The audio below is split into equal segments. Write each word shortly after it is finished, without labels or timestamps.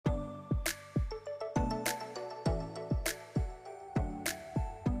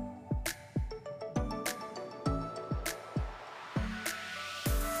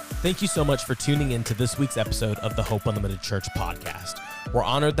Thank you so much for tuning in to this week's episode of the Hope Unlimited Church podcast. We're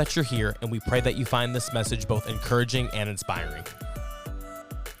honored that you're here, and we pray that you find this message both encouraging and inspiring.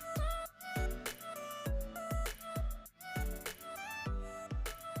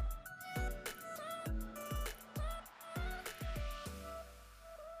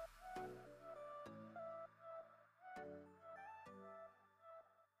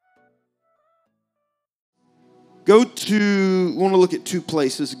 We want to look at two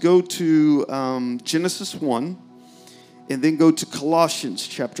places. Go to Genesis 1, and then go to Colossians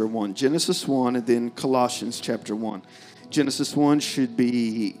chapter 1. Genesis 1, and then Colossians chapter 1. Genesis 1 should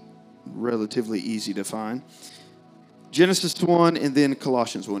be relatively easy to find. Genesis 1, and then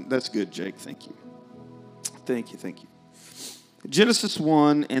Colossians 1. That's good, Jake. Thank you. Thank you. Genesis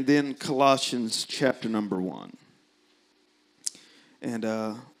 1, and then Colossians chapter number 1. And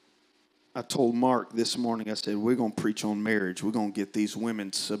I told Mark this morning, I said, we're going to preach on marriage. We're going to get these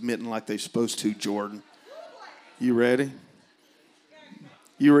women submitting like they're supposed to, Jordan. You ready?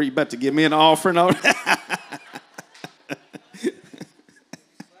 You about to give me an offering?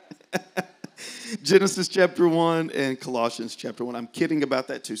 Genesis chapter 1 and Colossians chapter 1. I'm kidding about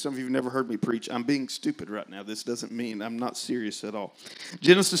that too. Some of you have never heard me preach. I'm being stupid right now. This doesn't mean I'm not serious at all.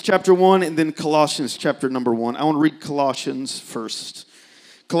 Genesis chapter 1 and then Colossians chapter number 1. I want to read Colossians first.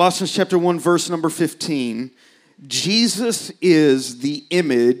 Colossians chapter 1, verse number 15. Jesus is the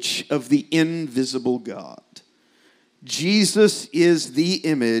image of the invisible God. Jesus is the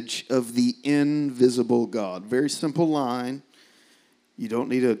image of the invisible God. Very simple line. You don't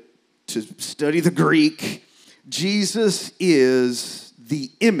need to study the Greek. Jesus is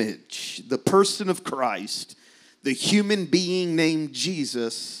the image, the person of Christ, the human being named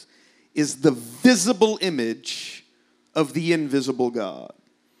Jesus, is the visible image of the invisible God.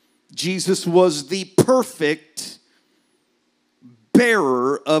 Jesus was the perfect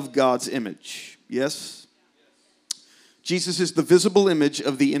bearer of God's image. Yes? Jesus is the visible image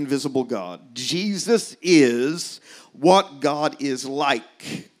of the invisible God. Jesus is what God is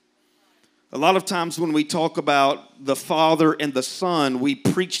like. A lot of times when we talk about the Father and the Son, we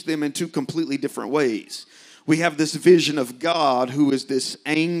preach them in two completely different ways. We have this vision of God who is this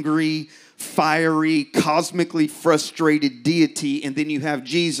angry, fiery, cosmically frustrated deity, and then you have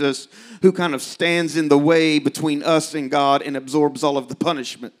Jesus who kind of stands in the way between us and God and absorbs all of the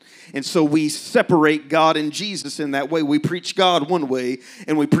punishment. And so we separate God and Jesus in that way. We preach God one way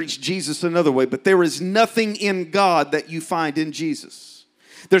and we preach Jesus another way, but there is nothing in God that you find in Jesus.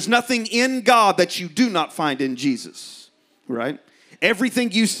 There's nothing in God that you do not find in Jesus, right?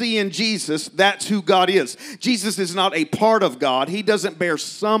 Everything you see in Jesus, that's who God is. Jesus is not a part of God. He doesn't bear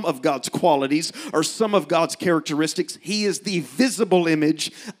some of God's qualities or some of God's characteristics. He is the visible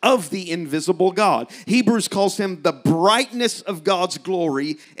image of the invisible God. Hebrews calls him the brightness of God's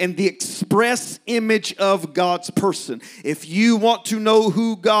glory and the express image of God's person. If you want to know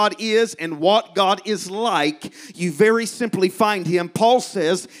who God is and what God is like, you very simply find him, Paul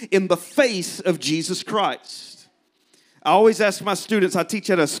says, in the face of Jesus Christ. I always ask my students, I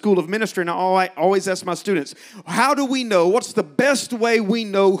teach at a school of ministry, and I always ask my students, how do we know, what's the best way we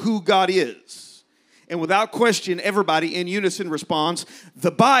know who God is? And without question, everybody in unison responds,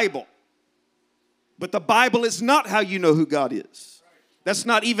 the Bible. But the Bible is not how you know who God is. That's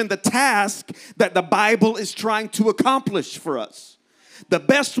not even the task that the Bible is trying to accomplish for us. The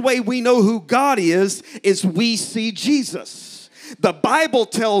best way we know who God is we see Jesus. The Bible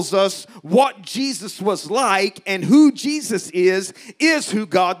tells us what Jesus was like, and who Jesus is who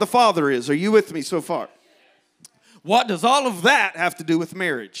God the Father is. Are you with me so far? What does all of that have to do with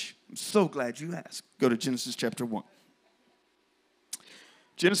marriage? I'm so glad you asked. Go to Genesis chapter 1.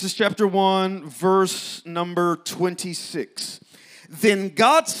 Genesis chapter 1, verse number 26. Then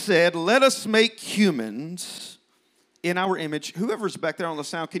God said, let us make humans in our image. Whoever's back there on the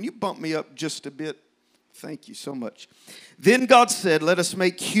sound, can you bump me up just a bit? Thank you so much. Then God said, let us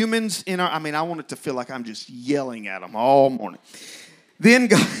make humans in our... I want it to feel like I'm just yelling at them all morning. Then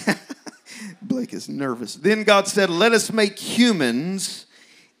God... Blake is nervous. Then God said, let us make humans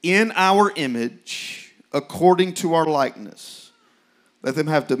in our image according to our likeness. Let them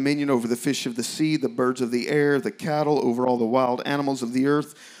have dominion over the fish of the sea, the birds of the air, the cattle, over all the wild animals of the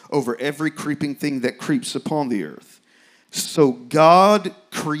earth, over every creeping thing that creeps upon the earth. So God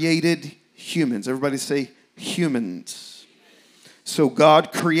created humans. Everybody say humans. So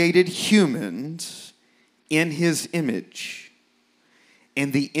God created humans in his image.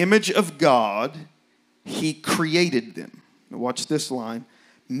 In the image of God, he created them. Now watch this line.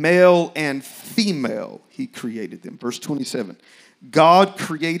 Male and female, he created them. Verse 27. God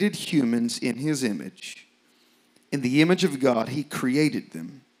created humans in his image. In the image of God, he created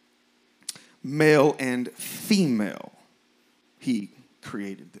them. Male and female, he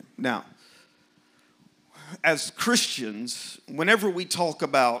created them. Now, as Christians, whenever we talk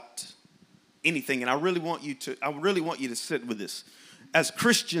about anything, and I really want you to sit with this. As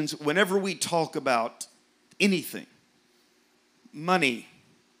Christians, whenever we talk about anything, money,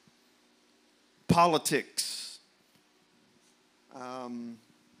 politics,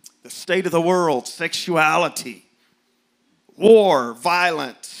 the state of the world, sexuality, war,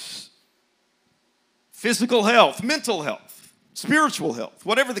 violence, physical health, mental health, spiritual health,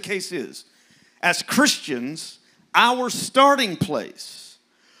 whatever the case is, as Christians, our starting place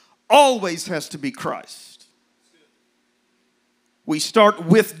always has to be Christ. We start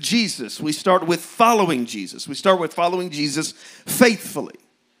with Jesus. We start with following Jesus. We start with following Jesus faithfully.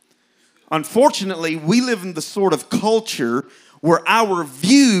 Unfortunately, we live in the sort of culture where our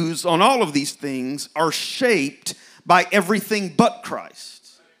views on all of these things are shaped by everything but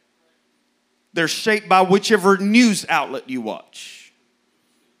Christ. They're shaped by whichever news outlet you watch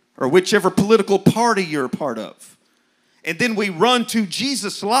or whichever political party you're a part of. And then we run to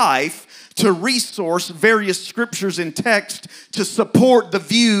Jesus' life to resource various scriptures and text to support the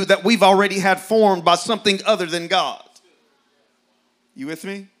view that we've already had formed by something other than God. You with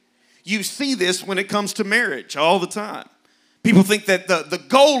me? You see this when it comes to marriage all the time. People think that the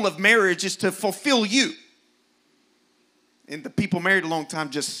goal of marriage is to fulfill you. And the people married a long time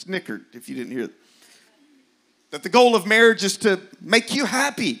just snickered, if you didn't hear that. That the goal of marriage is to make you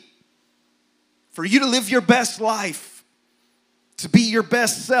happy, for you to live your best life, to be your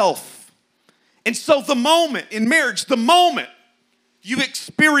best self. And so the moment in marriage, the moment you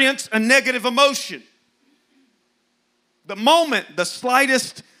experience a negative emotion, the moment the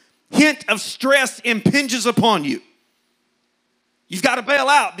slightest hint of stress impinges upon you, you've got to bail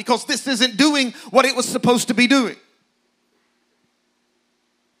out because this isn't doing what it was supposed to be doing.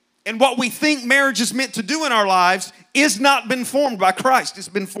 And what we think marriage is meant to do in our lives is not been formed by Christ. It's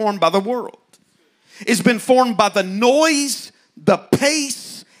been formed by the world. It's been formed by the noise, the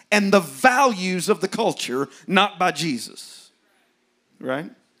pace, and the values of the culture, not by Jesus. Right?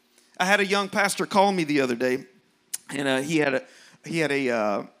 I had a young pastor call me the other day, and he had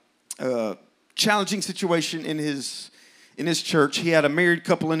a challenging situation in his church. He had a married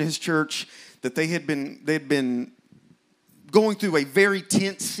couple in his church that they'd been going through a very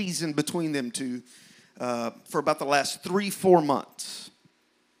tense season between them two for about the last 3-4 months.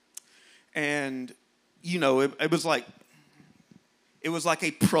 And, you know, it was like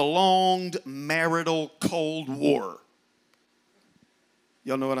a prolonged marital Cold War.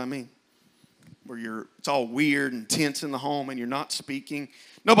 Y'all know what I mean? Where it's all weird and tense in the home and you're not speaking.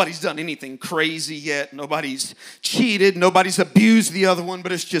 Nobody's done anything crazy yet. Nobody's cheated. Nobody's abused the other one,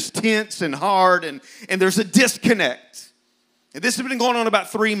 but it's just tense and hard and there's a disconnect. And this has been going on about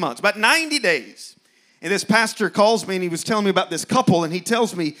 3 months, about 90 days. And this pastor calls me and he was telling me about this couple, and he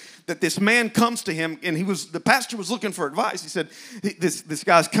tells me that this man comes to him, and the pastor was looking for advice. He said, this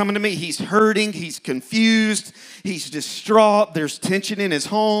guy's coming to me. He's hurting. He's confused. He's distraught. There's tension in his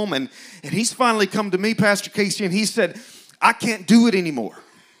home. And he's finally come to me, Pastor Casey, and he said, I can't do it anymore.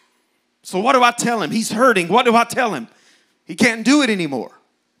 So what do I tell him? He's hurting. What do I tell him? He can't do it anymore.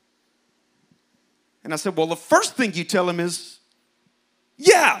 And I said, well, the first thing you tell him is,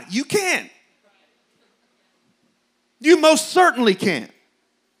 yeah, you can. You most certainly can.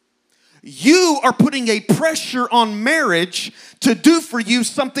 You are putting a pressure on marriage to do for you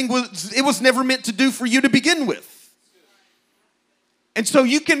something it was never meant to do for you to begin with. And so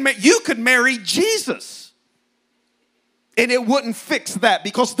you could marry Jesus, and it wouldn't fix that,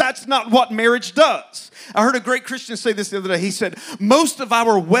 because that's not what marriage does. I heard a great Christian say this the other day. He said, most of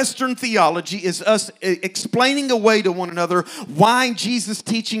our Western theology is us explaining away to one another why Jesus'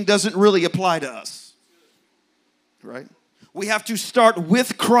 teaching doesn't really apply to us. Right? We have to start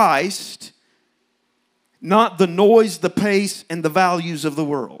with Christ, not the noise, the pace, and the values of the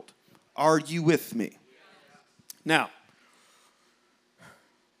world. Are you with me? Now,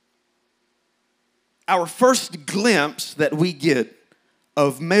 our first glimpse that we get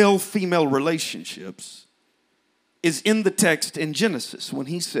of male-female relationships is in the text in Genesis when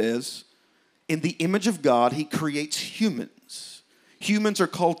he says, in the image of God, he creates humans. Humans are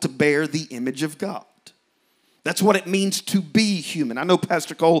called to bear the image of God. That's what it means to be human. I know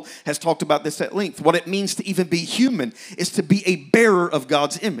Pastor Cole has talked about this at length. What it means to even be human is to be a bearer of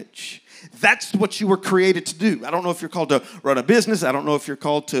God's image. That's what you were created to do. I don't know if you're called to run a business. I don't know if you're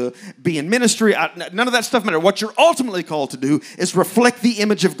called to be in ministry. None of that stuff matters. What you're ultimately called to do is reflect the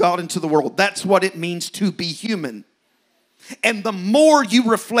image of God into the world. That's what it means to be human. And the more you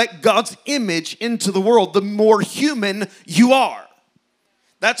reflect God's image into the world, the more human you are.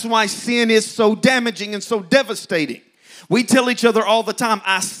 That's why sin is so damaging and so devastating. We tell each other all the time,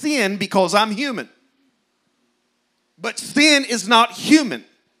 I sin because I'm human. But sin is not human.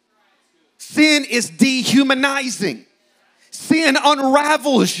 Sin is dehumanizing. Sin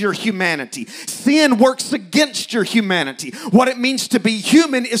unravels your humanity. Sin works against your humanity. What it means to be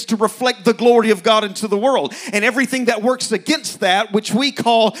human is to reflect the glory of God into the world. And everything that works against that, which we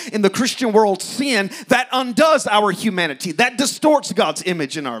call in the Christian world sin, that undoes our humanity. That distorts God's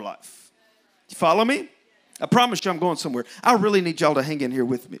image in our life. You follow me? I promise you I'm going somewhere. I really need y'all to hang in here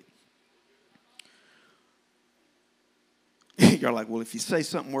with me. You're like, well, if you say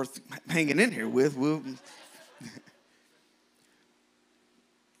something worth hanging in here with, we'll...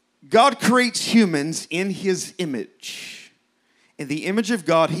 God creates humans in his image. In the image of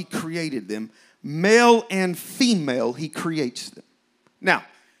God, he created them. Male and female, he creates them. Now,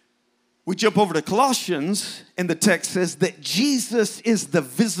 we jump over to Colossians, and the text says that Jesus is the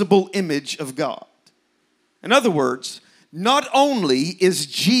visible image of God. In other words, not only is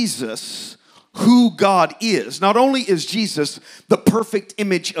Jesus who God is, not only is Jesus the perfect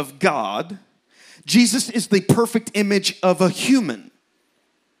image of God, Jesus is the perfect image of a human.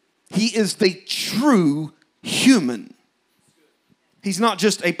 He is the true human. He's not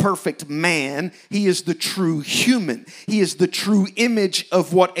just a perfect man. He is the true human. He is the true image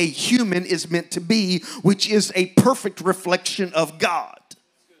of what a human is meant to be, which is a perfect reflection of God.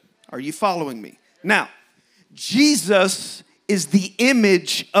 Are you following me? Now, Jesus is the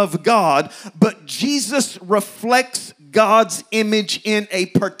image of God, but Jesus reflects God's image in a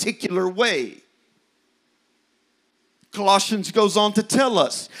particular way. Colossians goes on to tell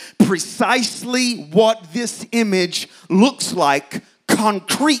us precisely what this image looks like,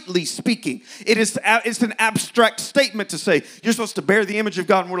 concretely speaking. It's an abstract statement to say, you're supposed to bear the image of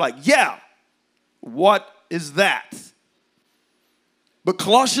God. And we're like, yeah, what is that? But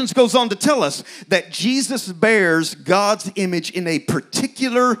Colossians goes on to tell us that Jesus bears God's image in a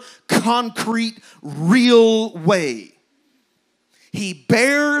particular, concrete, real way. He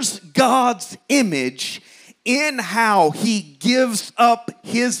bears God's image in how he gives up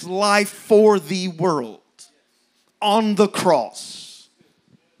his life for the world on the cross.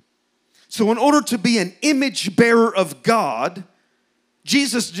 So in order to be an image bearer of God,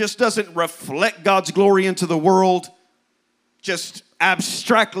 Jesus just doesn't reflect God's glory into the world, just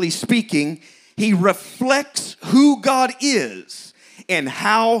abstractly speaking. He reflects who God is and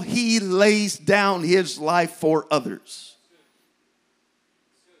how he lays down his life for others.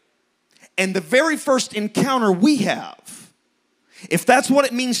 And the very first encounter we have, if that's what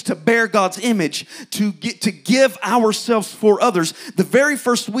it means to bear God's image, to give ourselves for others, the very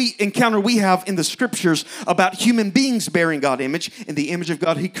first encounter we have in the scriptures about human beings bearing God's image, in the image of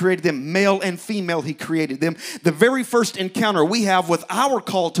God, he created them, male and female, he created them. The very first encounter we have with our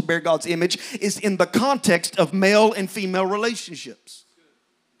call to bear God's image is in the context of male and female relationships.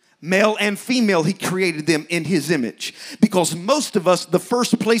 Male and female, he created them in his image. Because most of us, the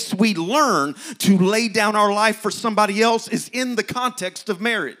first place we learn to lay down our life for somebody else is in the context of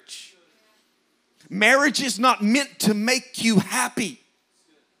marriage. Marriage is not meant to make you happy.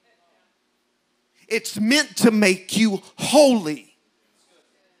 It's meant to make you holy.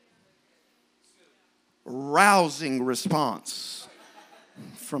 Rousing response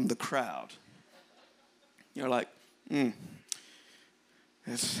from the crowd. You're like,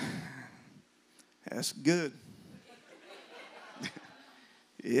 That's good.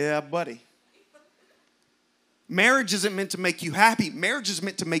 Yeah, buddy. Marriage isn't meant to make you happy. Marriage is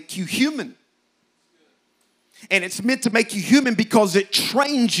meant to make you human. And it's meant to make you human because it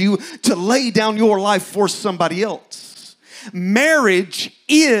trains you to lay down your life for somebody else. Marriage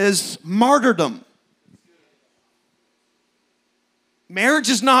is martyrdom. Marriage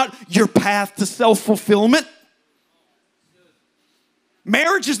is not your path to self-fulfillment.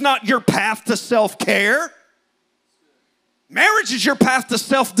 Marriage is not your path to self-care. Marriage is your path to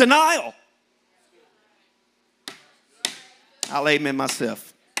self-denial. I'll amen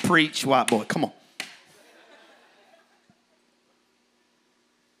myself. Preach, white boy. Come on.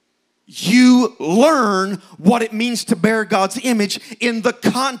 You learn what it means to bear God's image in the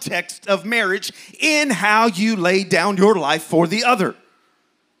context of marriage, in how you lay down your life for the other.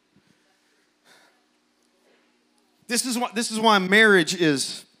 This is why marriage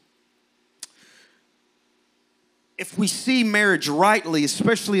is, if we see marriage rightly,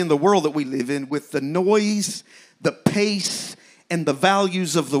 especially in the world that we live in, with the noise, the pace, and the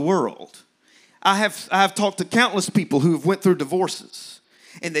values of the world. I have talked to countless people who have went through divorces.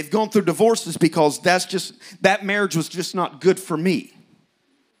 And they've gone through divorces because that marriage was just not good for me.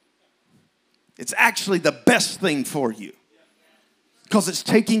 It's actually the best thing for you. because it's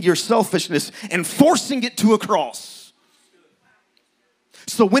taking your selfishness and forcing it to a cross.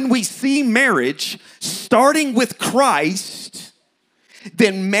 So when we see marriage starting with Christ,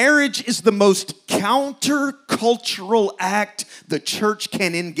 then marriage is the most countercultural act the church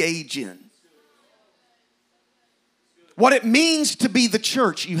can engage in. What it means to be the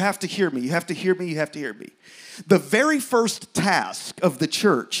church, you have to hear me, you have to hear me, you have to hear me. The very first task of the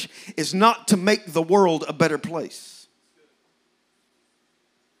church is not to make the world a better place.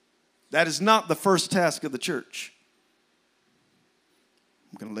 That is not the first task of the church.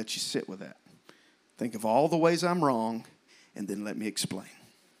 I'm going to let you sit with that. Think of all the ways I'm wrong, and then let me explain.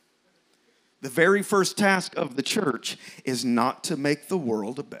 The very first task of the church is not to make the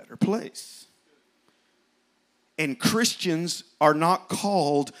world a better place. And Christians are not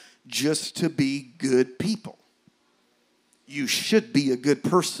called just to be good people. You should be a good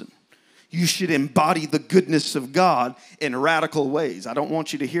person. You should embody the goodness of God in radical ways. I don't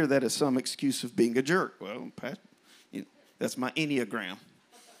want you to hear that as some excuse of being a jerk. Well, that's my Enneagram.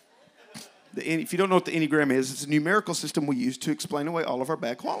 If you don't know what the Enneagram is, it's a numerical system we use to explain away all of our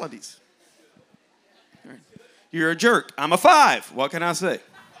bad qualities. Right. You're a jerk. I'm a 5. What can I say?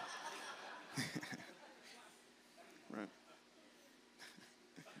 Right.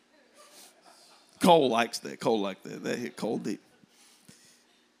 Cole likes that. Cole likes that. That hit Cole deep.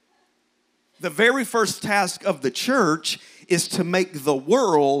 The very first task of the church is to make the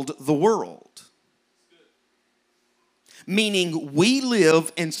world the world. Meaning we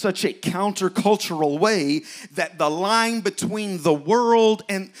live in such a countercultural way that the line between the world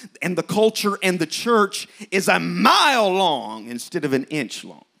and the culture and the church is a mile long instead of an inch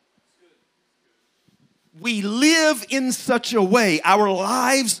long. We live in such a way, our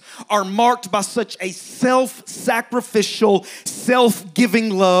lives are marked by such a self-sacrificial, self-giving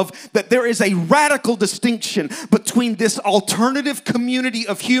love that there is a radical distinction between this alternative community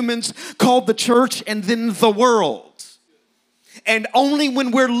of humans called the church and then the world. And only when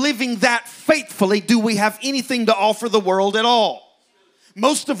we're living that faithfully do we have anything to offer the world at all.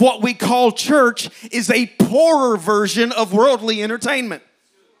 Most of what we call church is a poorer version of worldly entertainment.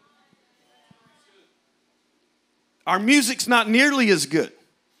 Our music's not nearly as good.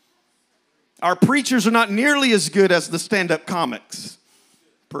 Our preachers are not nearly as good as the stand-up comics.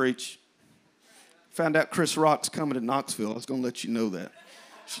 Preach. Found out Chris Rock's coming to Knoxville. I was going to let you know that.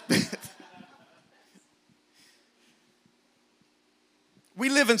 We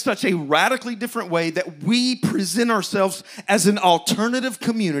live in such a radically different way that we present ourselves as an alternative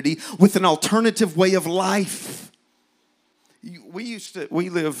community with an alternative way of life. Where we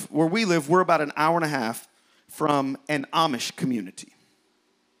live, we're about an hour and a half from an Amish community,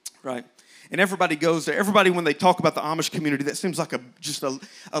 right? And everybody goes there. Everybody, when they talk about the Amish community, that seems like just a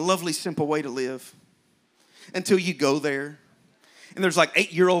lovely, simple way to live until you go there. And there's like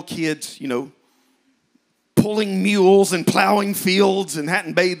 8-year-old kids, pulling mules and plowing fields and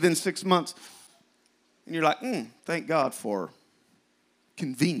hadn't bathed in 6 months. And you're like, thank God for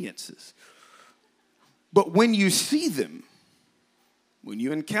conveniences. But when you see them, when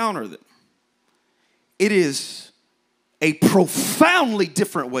you encounter them, it is a profoundly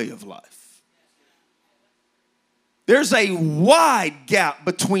different way of life. There's a wide gap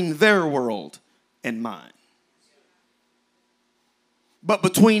between their world and mine. But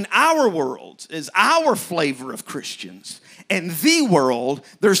between our worlds is our flavor of Christians and the world,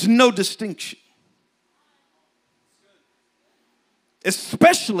 there's no distinction.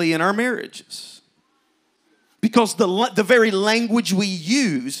 Especially in our marriages. Because the very language we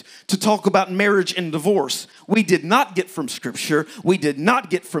use to talk about marriage and divorce, we did not get from Scripture. We did not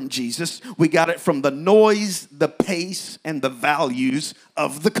get from Jesus. We got it from the noise, the pace, and the values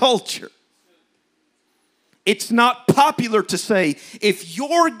of the culture. It's not popular to say, if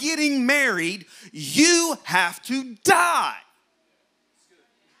you're getting married, you have to die.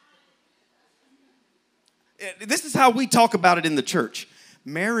 This is how we talk about it in the church.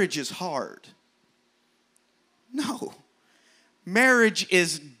 Marriage is hard. No. Marriage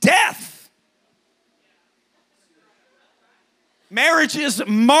is death. Marriage is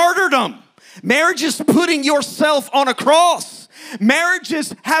martyrdom. Marriage is putting yourself on a cross. Marriage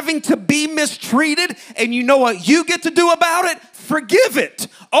is having to be mistreated, and you know what you get to do about it? Forgive it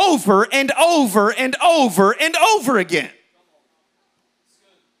over and over and over and over again.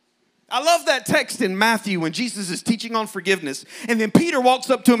 I love that text in Matthew when Jesus is teaching on forgiveness, and then Peter walks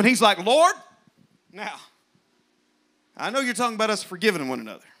up to him and he's like, Lord, now, I know you're talking about us forgiving one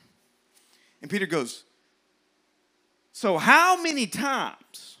another. And Peter goes, so how many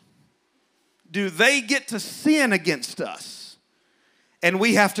times do they get to sin against us and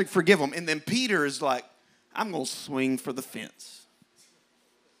we have to forgive them? And then Peter is like, I'm going to swing for the fence.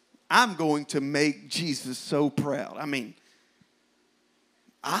 I'm going to make Jesus so proud. I mean,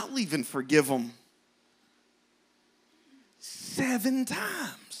 I'll even forgive him 7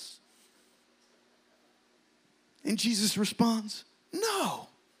 times. And Jesus responds, no.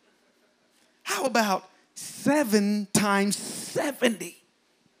 How about 7 times 70?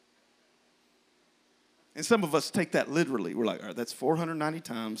 And some of us take that literally. We're like, all right, that's 490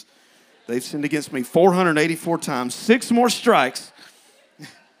 times. They've sinned against me 484 times. 6 more strikes.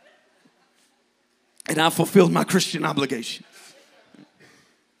 And I fulfilled my Christian obligation.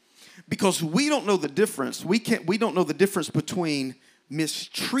 Because we don't know the difference. We don't know the difference between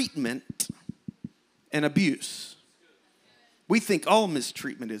mistreatment and abuse. We think all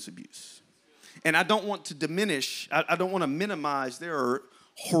mistreatment is abuse. And I don't want to diminish, I don't want to minimize. There are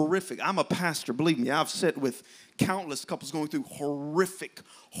horrific, I'm a pastor, believe me, I've sat with countless couples going through horrific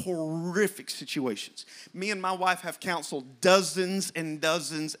situations. Me and my wife have counseled dozens and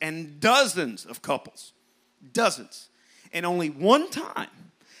dozens and dozens of couples. Dozens. And only one time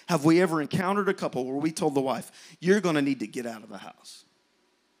have we ever encountered a couple where we told the wife, you're going to need to get out of the house.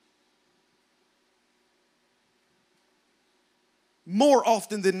 More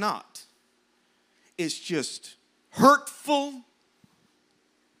often than not, it's just hurtful,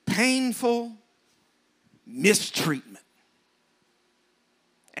 painful mistreatment.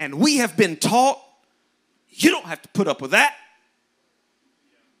 And we have been taught, you don't have to put up with that.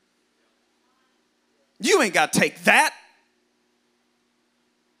 You ain't got to take that.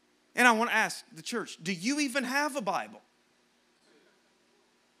 And I want to ask the church, do you even have a Bible?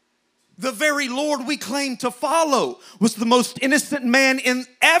 The very Lord we claim to follow was the most innocent man in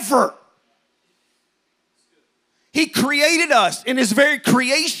ever. He created us, and his very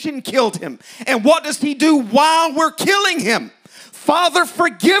creation killed him. And what does he do while we're killing him? Father,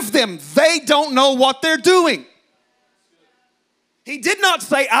 forgive them. They don't know what they're doing. He did not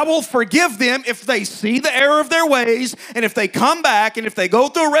say, I will forgive them if they see the error of their ways, and if they come back, and if they go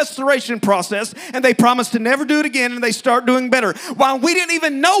through a restoration process, and they promise to never do it again, and they start doing better. While we didn't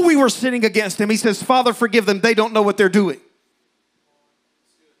even know we were sinning against him, he says, Father, forgive them. They don't know what they're doing.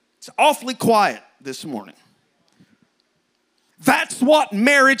 It's awfully quiet this morning. That's what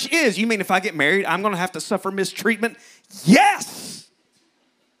marriage is. You mean if I get married, I'm going to have to suffer mistreatment? Yes.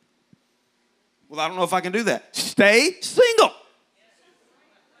 Well, I don't know if I can do that. Stay single.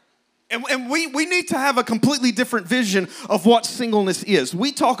 And we need to have a completely different vision of what singleness is.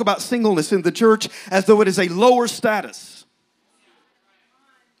 We talk about singleness in the church as though it is a lower status.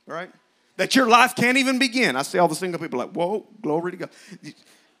 Right? That your life can't even begin. I see all the single people like, whoa, glory to God.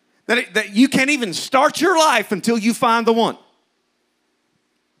 That you can't even start your life until you find the one.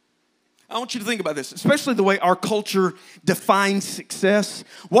 I want you to think about this, especially the way our culture defines success.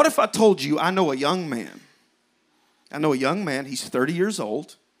 What if I told you I know a young man? He's 30 years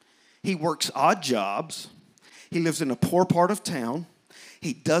old. He works odd jobs. He lives in a poor part of town.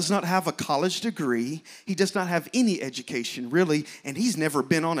 He does not have a college degree. He does not have any education, really, and he's never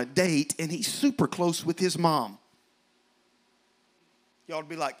been on a date, and he's super close with his mom. Y'all would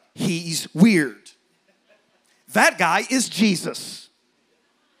be like, he's weird. That guy is Jesus.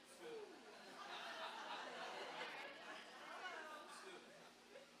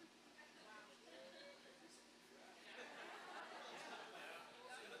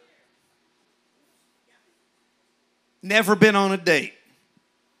 Never been on a date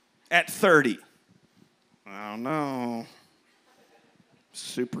at 30. I don't know.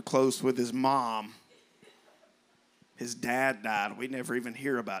 Super close with his mom. His dad died. We never even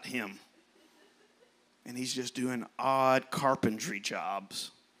hear about him. And he's just doing odd carpentry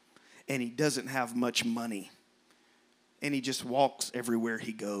jobs. And he doesn't have much money. And he just walks everywhere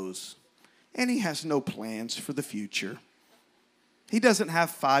he goes. And he has no plans for the future. He doesn't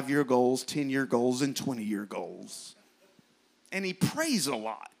have 5-year goals, 10-year goals, and 20-year goals. And he prays a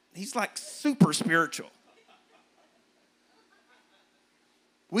lot. He's like super spiritual.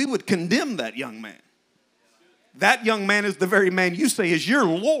 We would condemn that young man. That young man is the very man you say is your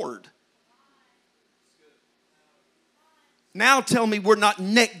Lord. Now tell me we're not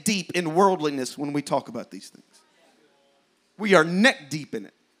neck deep in worldliness when we talk about these things. We are neck deep in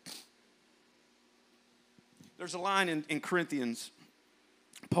it. There's a line in Corinthians,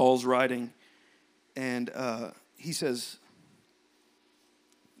 Paul's writing, and he says,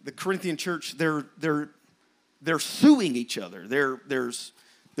 the Corinthian church, they're suing each other.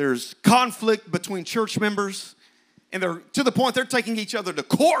 There's conflict between church members, and they're to the point they're taking each other to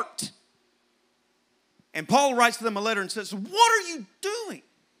court. And Paul writes to them a letter and says, what are you doing?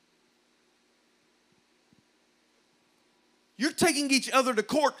 You're taking each other to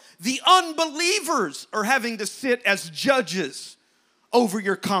court. The unbelievers are having to sit as judges over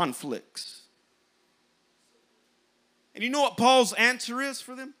your conflicts. And you know what Paul's answer is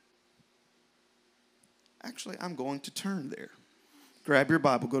for them? Actually, I'm going to turn there. Grab your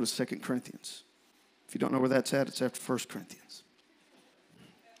Bible, go to 2 Corinthians. If you don't know where that's at, it's after 1 Corinthians.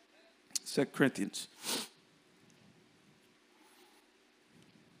 2 Corinthians.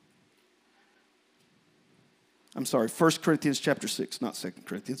 I'm sorry, 1 Corinthians chapter 6, not 2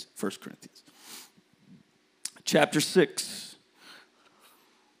 Corinthians, 1 Corinthians. Chapter 6.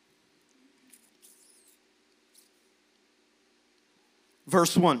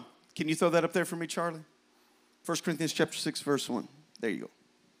 Verse 1. Can you throw that up there for me, Charlie? 1 Corinthians chapter 6, verse 1. There you go.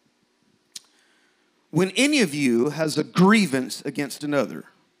 When any of you has a grievance against another,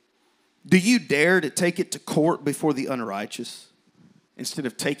 do you dare to take it to court before the unrighteous instead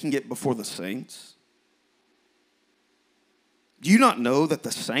of taking it before the saints? Do you not know that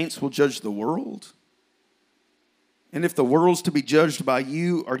the saints will judge the world? And if the world's to be judged by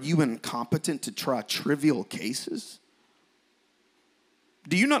you, are you incompetent to try trivial cases?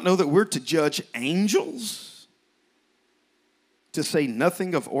 Do you not know that we're to judge angels? To say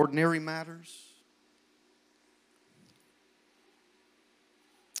nothing of ordinary matters?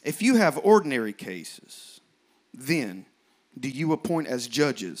 If you have ordinary cases, then do you appoint as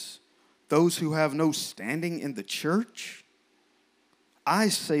judges those who have no standing in the church? I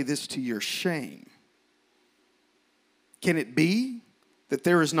say this to your shame. Can it be that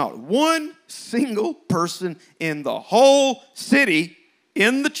there is not one single person in the whole city,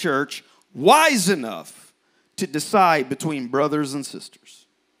 in the church, wise enough to decide between brothers and sisters?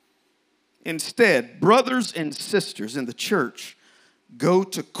 Instead, brothers and sisters in the church go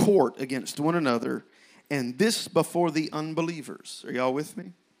to court against one another, and this before the unbelievers. Are y'all with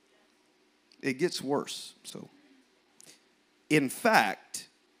me? It gets worse. In fact,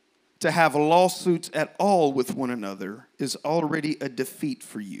 to have lawsuits at all with one another is already a defeat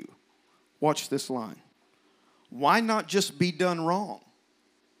for you. Watch this line. Why not just be done wrong?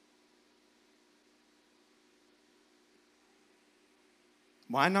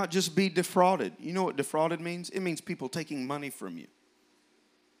 Why not just be defrauded? You know what defrauded means? It means people taking money from you.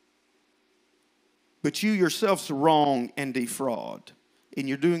 But you yourselves wrong and defraud. And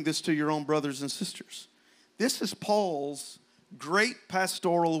you're doing this to your own brothers and sisters. This is Paul's great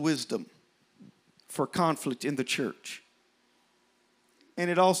pastoral wisdom for conflict in the church. And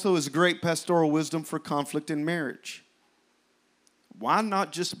it also is great pastoral wisdom for conflict in marriage. Why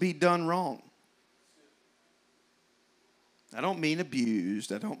not just be done wrong? I don't mean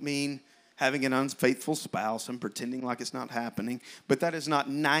abused. I don't mean having an unfaithful spouse and pretending like it's not happening. But that is not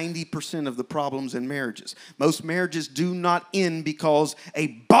 90% of the problems in marriages. Most marriages do not end because a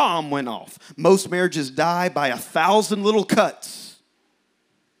bomb went off. Most marriages die by 1,000 little cuts.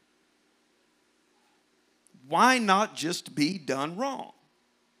 Why not just be done wrong?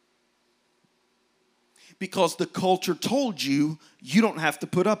 Because the culture told you you don't have to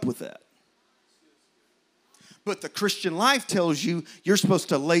put up with that. But the Christian life tells you you're supposed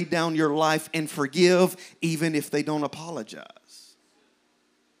to lay down your life and forgive even if they don't apologize.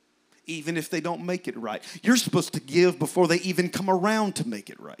 Even if they don't make it right. You're supposed to give before they even come around to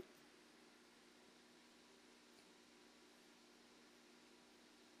make it right.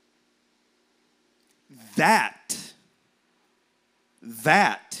 That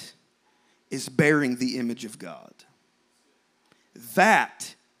is bearing the image of God.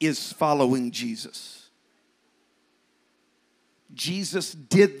 That is following Jesus. Jesus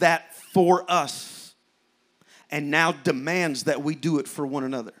did that for us and now demands that we do it for one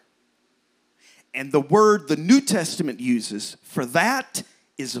another. And the word the New Testament uses for that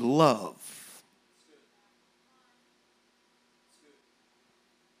is love.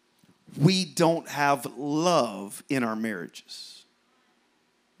 We don't have love in our marriages.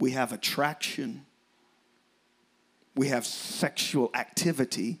 We have attraction. We have sexual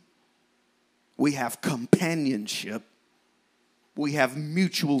activity. We have companionship. We have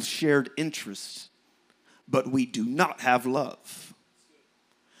mutual shared interests, but we do not have love.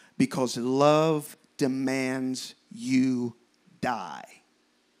 Because love demands you die.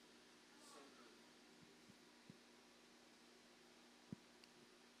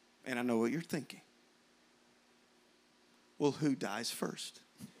 And I know what you're thinking. Well, who dies first?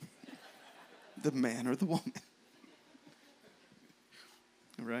 The man or the woman?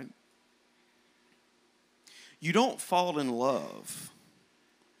 All right? You don't fall in love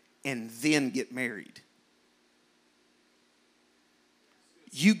and then get married.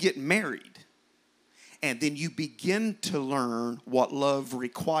 You get married, and then you begin to learn what love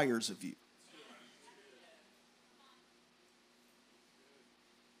requires of you.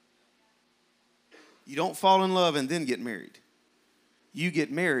 You don't fall in love and then get married. You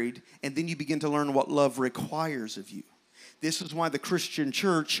get married, and then you begin to learn what love requires of you. This is why the Christian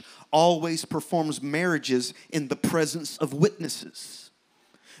church always performs marriages in the presence of witnesses.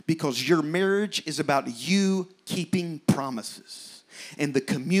 Because your marriage is about you keeping promises. And the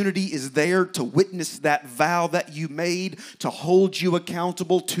community is there to witness that vow that you made, to hold you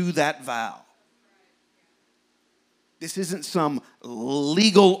accountable to that vow. This isn't some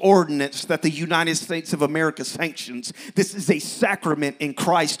legal ordinance that the United States of America sanctions. This is a sacrament in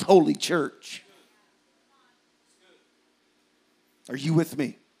Christ's holy church. Are you with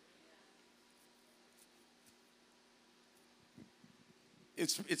me?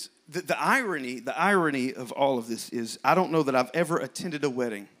 It's the irony of all of this is I don't know that I've ever attended a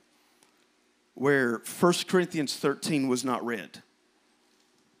wedding where 1 Corinthians 13 was not read.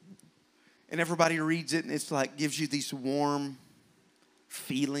 And everybody reads it and it's like gives you these warm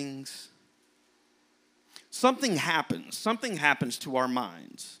feelings. Something happens to our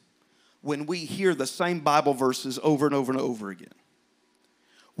minds when we hear the same Bible verses over and over and over again.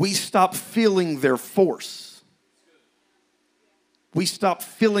 We stop feeling their force. We stop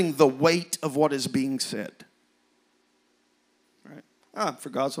feeling the weight of what is being said. Right? For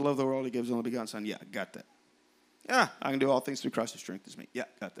God so loved the world, he gives his only begotten Son. Yeah, got that. Yeah, I can do all things through Christ who strengthens me. Yeah,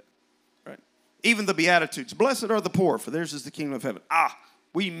 got that. Right? Even the Beatitudes. Blessed are the poor, for theirs is the kingdom of heaven.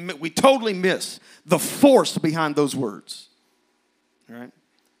 We totally miss the force behind those words. All right?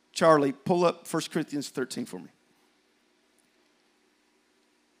 Charlie, pull up 1 Corinthians 13 for me.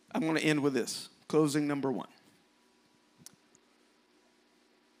 I'm going to end with this. Closing number 1.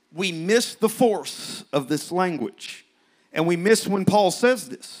 We miss the force of this language. And we miss when Paul says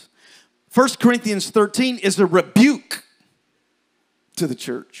this. 1 Corinthians 13 is a rebuke to the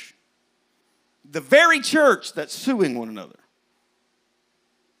church. The very church that's suing one another.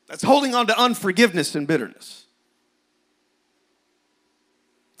 That's holding on to unforgiveness and bitterness.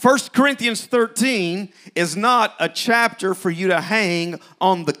 1 Corinthians 13 is not a chapter for you to hang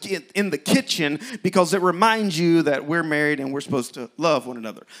on in the kitchen because it reminds you that we're married and we're supposed to love one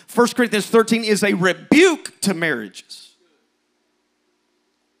another. 1 Corinthians 13 is a rebuke to marriages.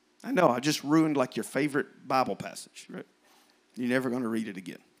 I know, I just ruined like your favorite Bible passage, right? You're never going to read it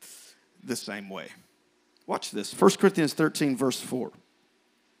again the same way. Watch this. 1 Corinthians 13, verse 4.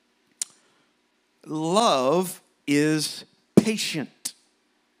 Love is patient.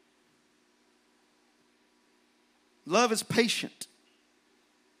 Love is patient.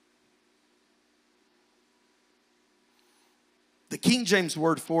 The King James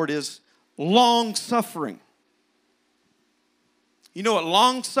word for it is long-suffering. You know what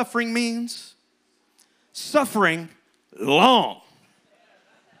long-suffering means? Suffering long.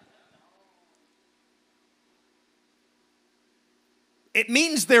 It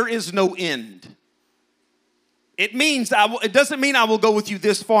means there is no end. It means it doesn't mean I will go with you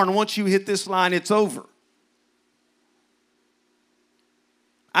this far and once you hit this line, it's over.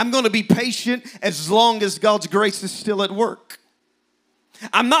 I'm going to be patient as long as God's grace is still at work.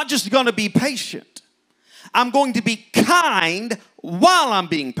 I'm not just going to be patient. I'm going to be kind while I'm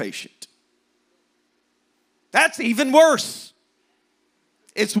being patient. That's even worse.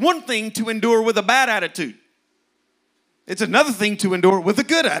 It's one thing to endure with a bad attitude. It's another thing to endure with a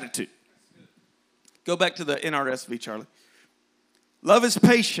good attitude. Go back to the NRSV, Charlie. Love is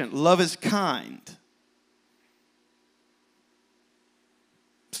patient. Love is kind.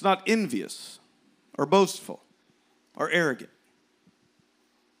 It's not envious or boastful or arrogant.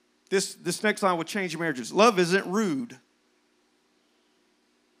 This next line will change your marriages. Love isn't rude.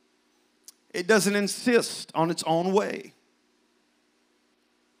 It doesn't insist on its own way.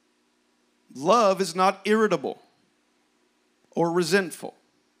 Love is not irritable or resentful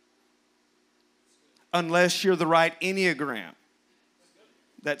unless you're the right Enneagram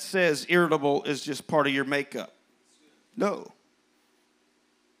that says irritable is just part of your makeup. No.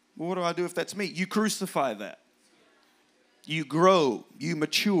 Well, what do I do if that's me? You crucify that. You grow. You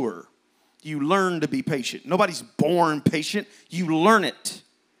mature. You learn to be patient. Nobody's born patient. You learn it.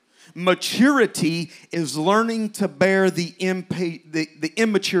 Maturity is learning to bear the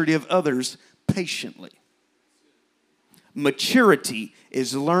immaturity of others patiently. Maturity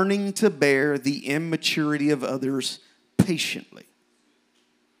is learning to bear the immaturity of others patiently.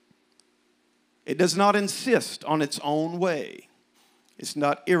 It does not insist on its own way. It's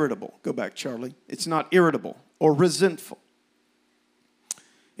not irritable. Go back, Charlie. It's not irritable or resentful.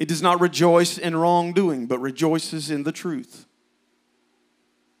 It does not rejoice in wrongdoing, but rejoices in the truth.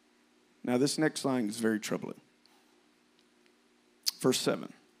 Now, this next line is very troubling. Verse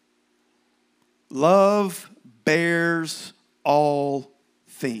 7. Love bears all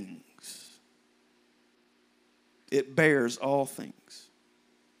things. It bears all things.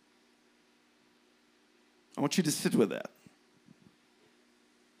 I want you to sit with that.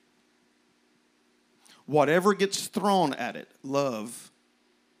 Whatever gets thrown at it, love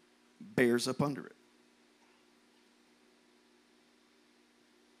bears up under it.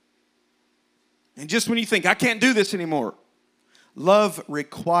 And just when you think, I can't do this anymore, love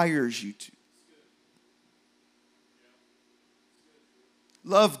requires you to.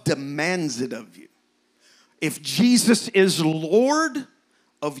 Love demands it of you. If Jesus is Lord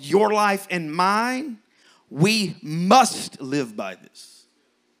of your life and mine, we must live by this.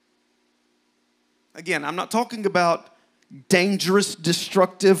 Again, I'm not talking about dangerous,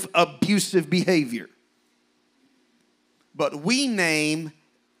 destructive, abusive behavior. But we name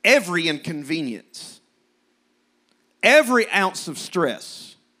every inconvenience, every ounce of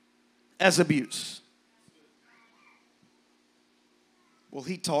stress as abuse. Well,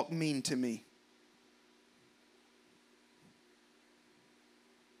 he talked mean to me.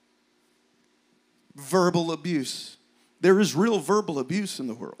 Verbal abuse. There is real verbal abuse in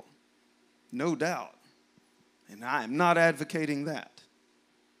the world. No doubt. And I am not advocating that.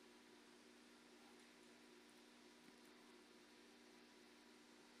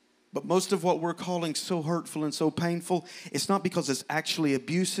 But most of what we're calling so hurtful and so painful, it's not because it's actually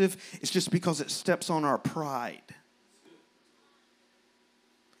abusive. It's just because it steps on our pride.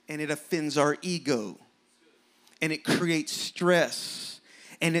 And it offends our ego. And it creates stress.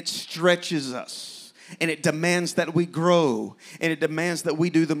 And it stretches us. And it demands that we grow. And it demands that we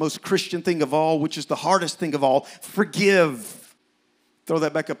do the most Christian thing of all, which is the hardest thing of all, forgive. Throw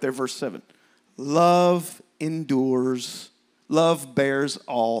that back up there, verse 7. Love endures. Love bears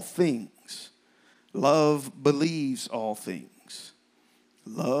all things. Love believes all things.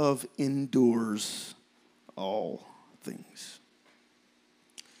 Love endures all things.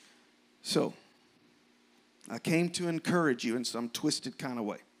 So, I came to encourage you in some twisted kind of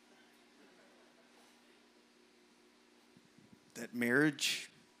way. That marriage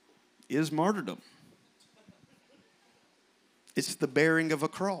is martyrdom. It's the bearing of a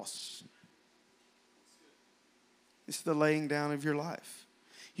cross. It's the laying down of your life.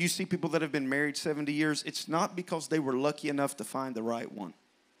 You see people that have been married 70 years, it's not because they were lucky enough to find the right one.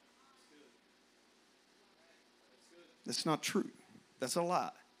 That's not true. That's a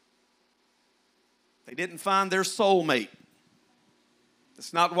lie. They didn't find their soulmate.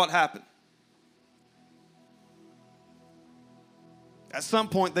 That's not what happened. At some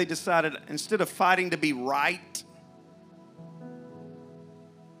point, they decided, instead of fighting to be right,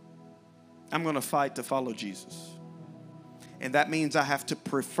 I'm going to fight to follow Jesus. And that means I have to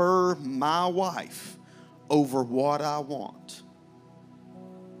prefer my wife over what I want.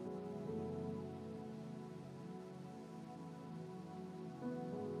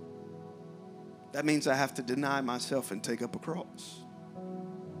 That means I have to deny myself and take up a cross.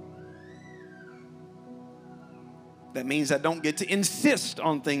 That means I don't get to insist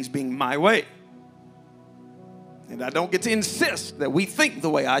on things being my way. And I don't get to insist that we think the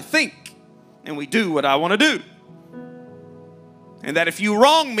way I think and we do what I want to do. And that if you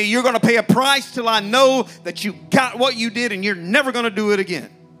wrong me, you're going to pay a price till I know that you got what you did and you're never going to do it again.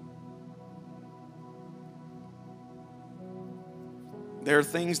 There are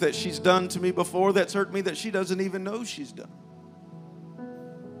things that she's done to me before that's hurt me that she doesn't even know she's done.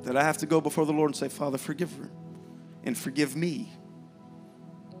 That I have to go before the Lord and say, Father, forgive her and forgive me.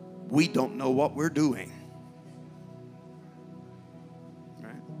 We don't know what we're doing.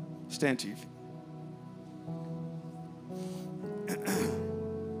 Right? Stand to your feet.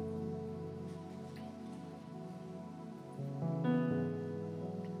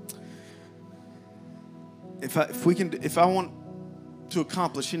 If I want to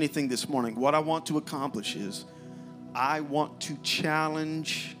accomplish anything this morning, what I want to accomplish is I want to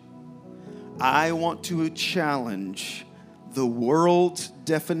challenge the world's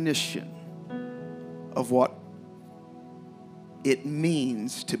definition of what it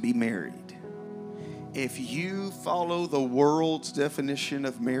means to be married. If you follow the world's definition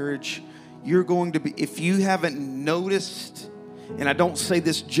of marriage, you're going to be, if you haven't noticed, and I don't say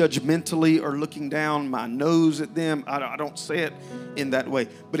this judgmentally or looking down my nose at them, I don't say it in that way,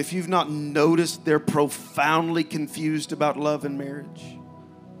 but if you've not noticed, they're profoundly confused about love and marriage.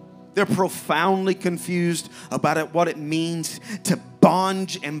 They're profoundly confused about what it means to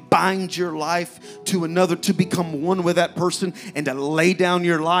bond and bind your life to another, to become one with that person and to lay down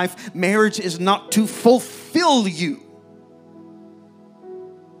your life. Marriage is not to fulfill you.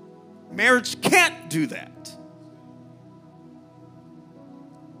 Marriage can't do that.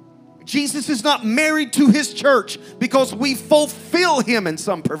 Jesus is not married to his church because we fulfill him in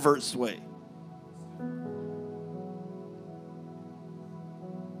some perverse way.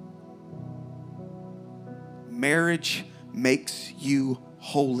 Marriage makes you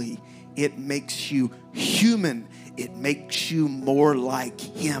holy. It makes you human. It makes you more like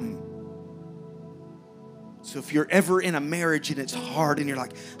Him. So if you're ever in a marriage and it's hard and you're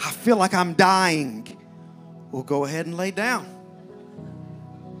like, I feel like I'm dying, well, go ahead and lay down.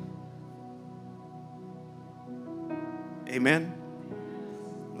 Amen.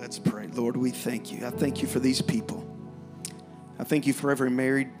 Let's pray. Lord, we thank you. I thank you for these people. I thank you for every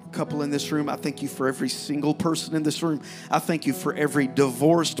married couple in this room. I thank you for every single person in this room. I thank you for every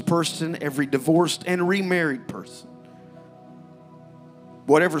divorced person, every divorced and remarried person.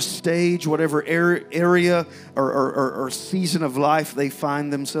 Whatever stage, whatever area or season of life they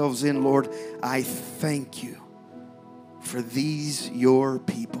find themselves in, Lord, I thank you for these, your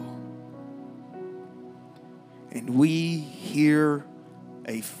people. And we hear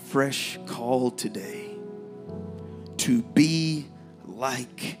a fresh call today to be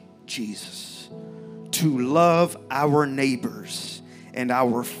like Jesus, to love our neighbors. And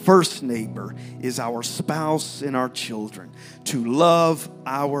our first neighbor is our spouse and our children. To love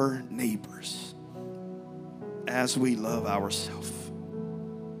our neighbors as we love ourselves.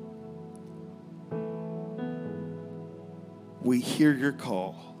 We hear your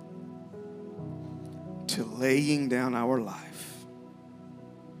call to laying down our life,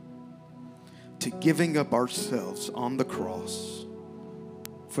 to giving up ourselves on the cross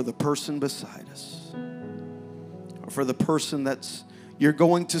for the person beside us, or for the person that's you're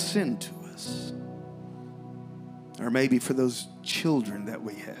going to send to us, or maybe for those children that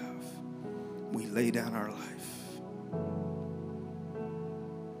we have. We lay down our life.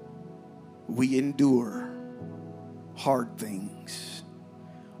 We endure hard things.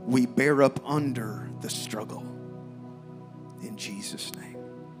 We bear up under the struggle in Jesus' name.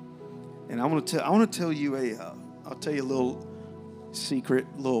 And I want to tell you I'll tell you a little secret,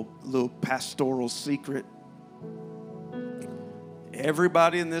 little pastoral secret.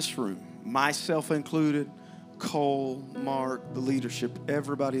 Everybody in this room, myself included, Cole, Mark, the leadership,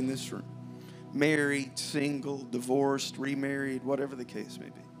 everybody in this room, married, single, divorced, remarried, whatever the case may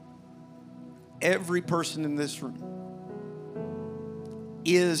be. Every person in this room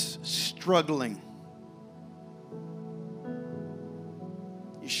is struggling.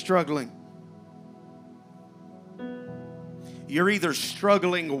 You're struggling. You're either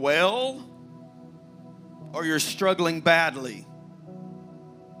struggling well or you're struggling badly.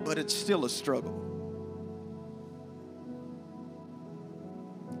 But it's still a struggle.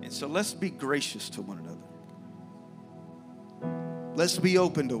 And so let's be gracious to one another. Let's be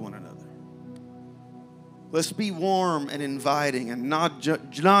open to one another. Let's be warm and inviting and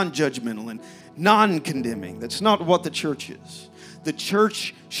non-judgmental and non-condemning. That's not what the church is. The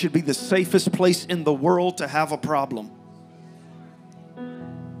church should be the safest place in the world to have a problem.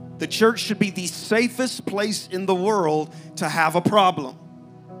 The church should be the safest place in the world to have a problem.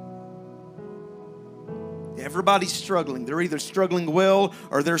 Everybody's struggling. They're either struggling well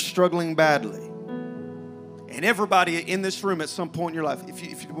or they're struggling badly. And everybody in this room at some point in your life, if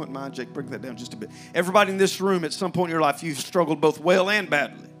you wouldn't mind, Jake, break that down just a bit. Everybody in this room at some point in your life, you've struggled both well and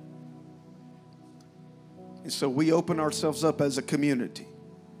badly. And so we open ourselves up as a community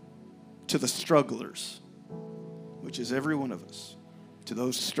to the strugglers, which is every one of us, to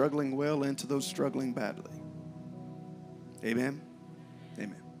those struggling well and to those struggling badly. Amen.